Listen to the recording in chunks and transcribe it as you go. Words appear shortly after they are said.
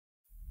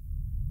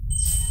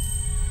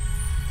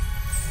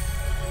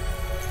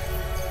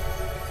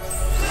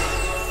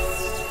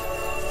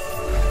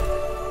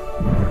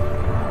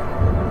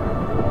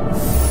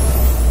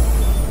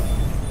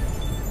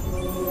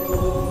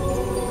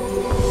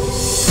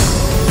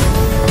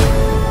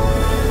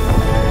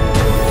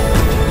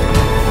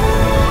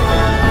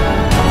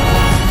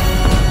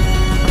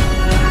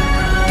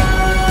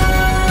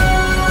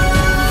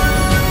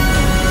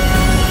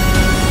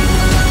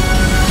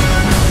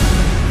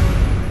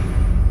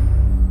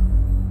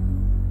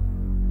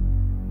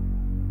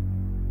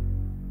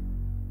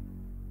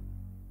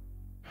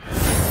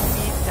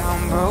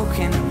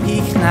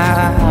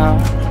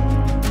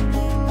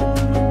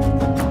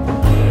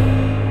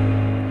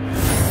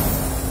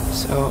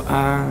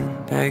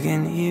done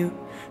begging you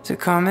to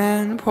come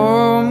and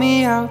pour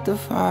me out the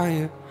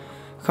fire.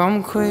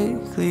 Come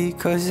quickly,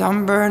 'cause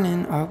I'm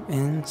burning up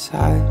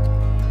inside.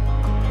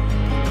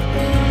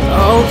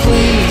 Oh,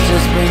 please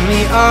just bring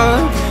me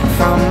up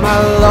from my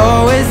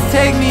lowest,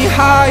 take me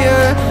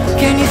higher.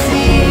 Can you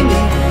see me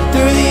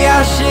through the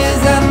ashes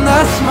and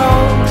the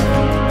smoke?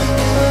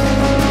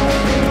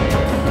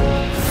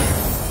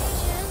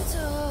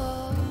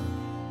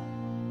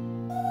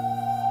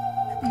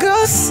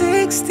 Go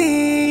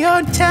 60,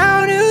 you're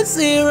down to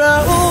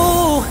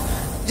 0.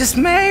 Just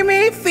made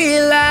me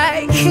feel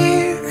like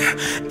here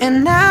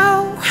and now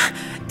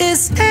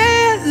is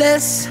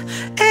endless,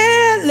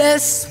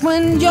 endless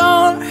when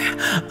you're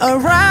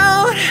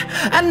around.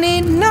 I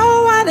need no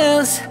one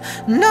else,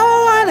 no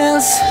one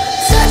else.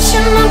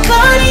 Touching my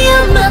body,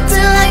 I'm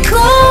melting like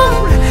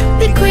gold.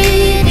 Be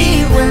greedy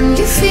when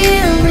you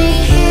feel me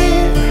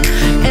here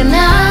and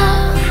now.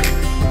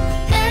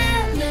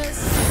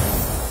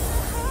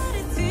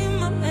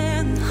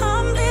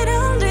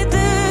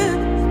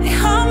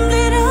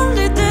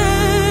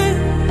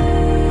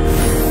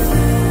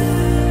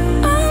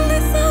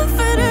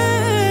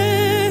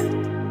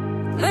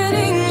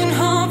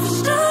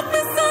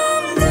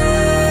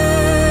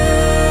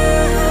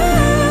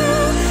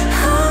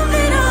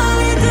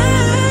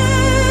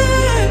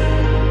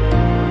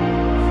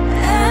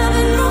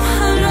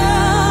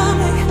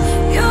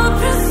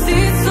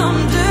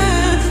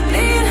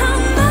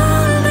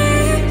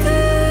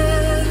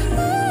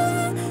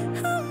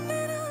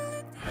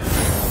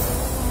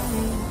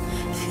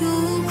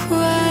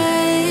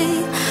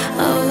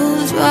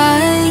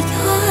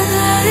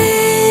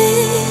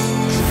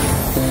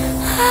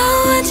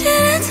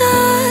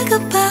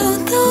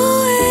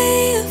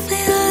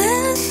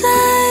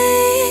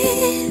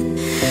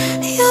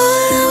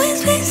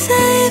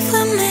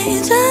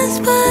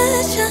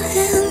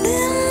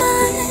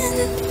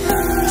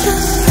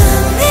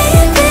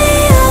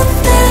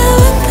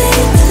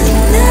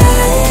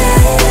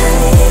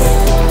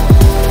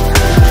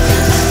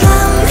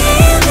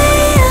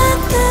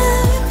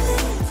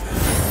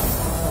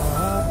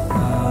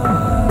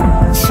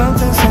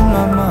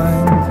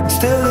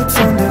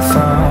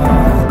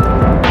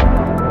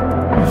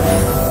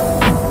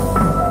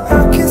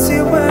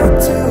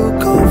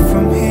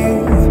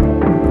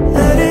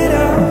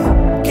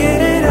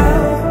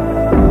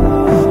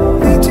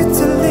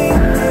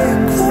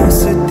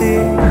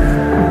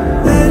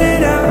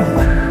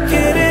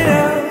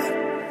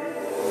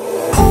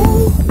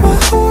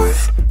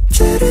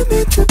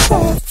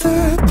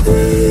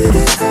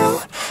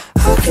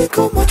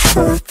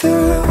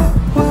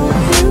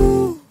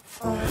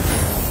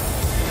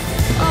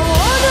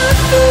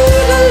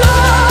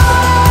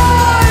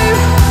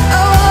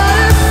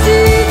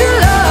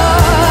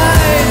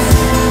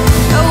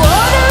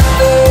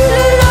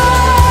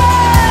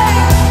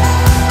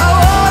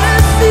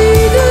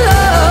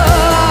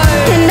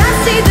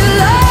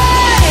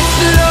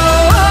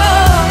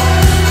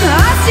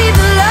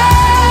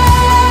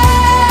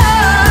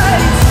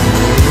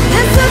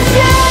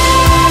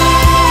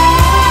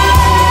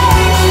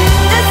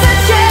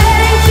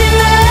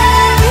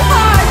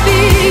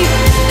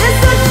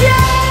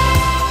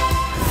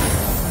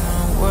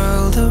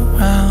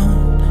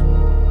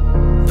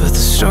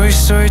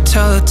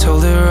 Storyteller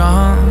told it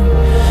wrong,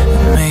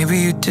 and maybe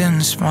you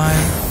didn't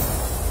smile.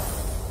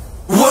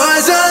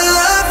 Was our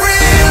love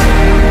real?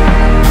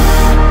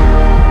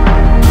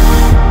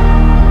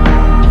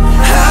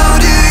 How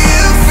do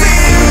you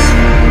feel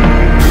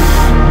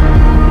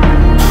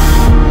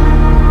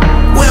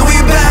when we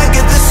back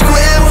at the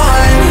square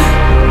one?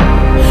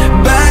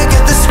 Back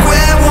at the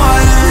square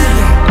one.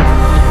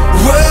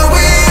 Were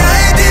we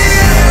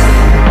ideal?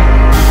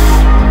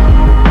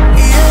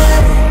 Yeah.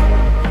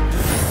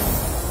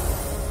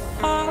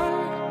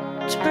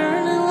 Hearts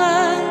burning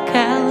like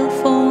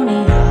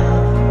California.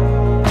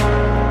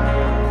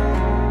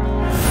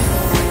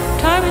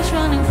 Time is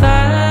running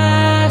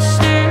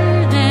faster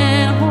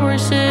than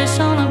horses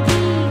on a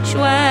beach.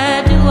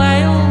 Why do I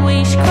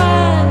always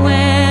cry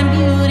when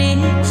beauty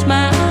hits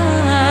my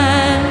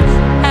eyes?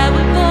 I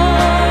would go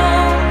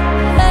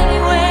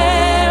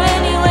anywhere,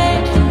 anywhere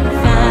to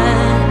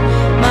find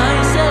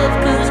myself,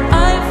 'cause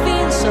I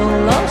feel so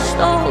lost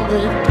all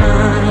the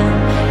time.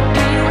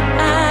 Do you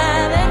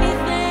have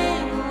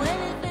anything,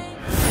 anything?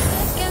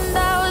 And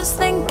I was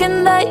thinking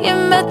that you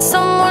met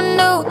someone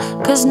new,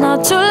 'cause not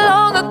too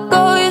long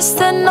ago you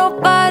said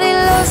nobody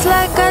loves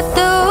like I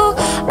do.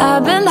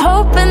 I've been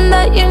hoping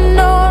that you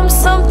know I'm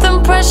something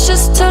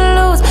precious to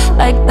lose,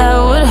 like that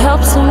would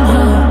help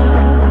somehow.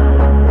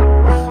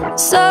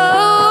 So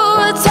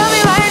tell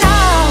me right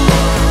now,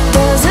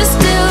 does it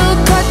still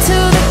cut to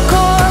the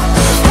core?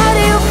 How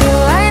do you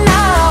feel right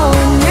now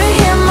when you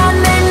hear my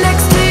name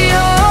next to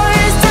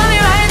yours? Tell me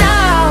right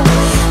now,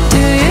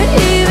 do you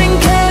even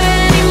care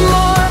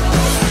anymore?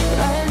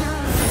 Right now.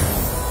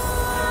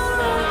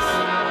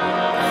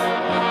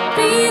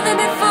 Breathing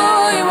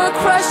before you will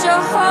crush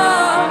your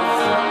heart.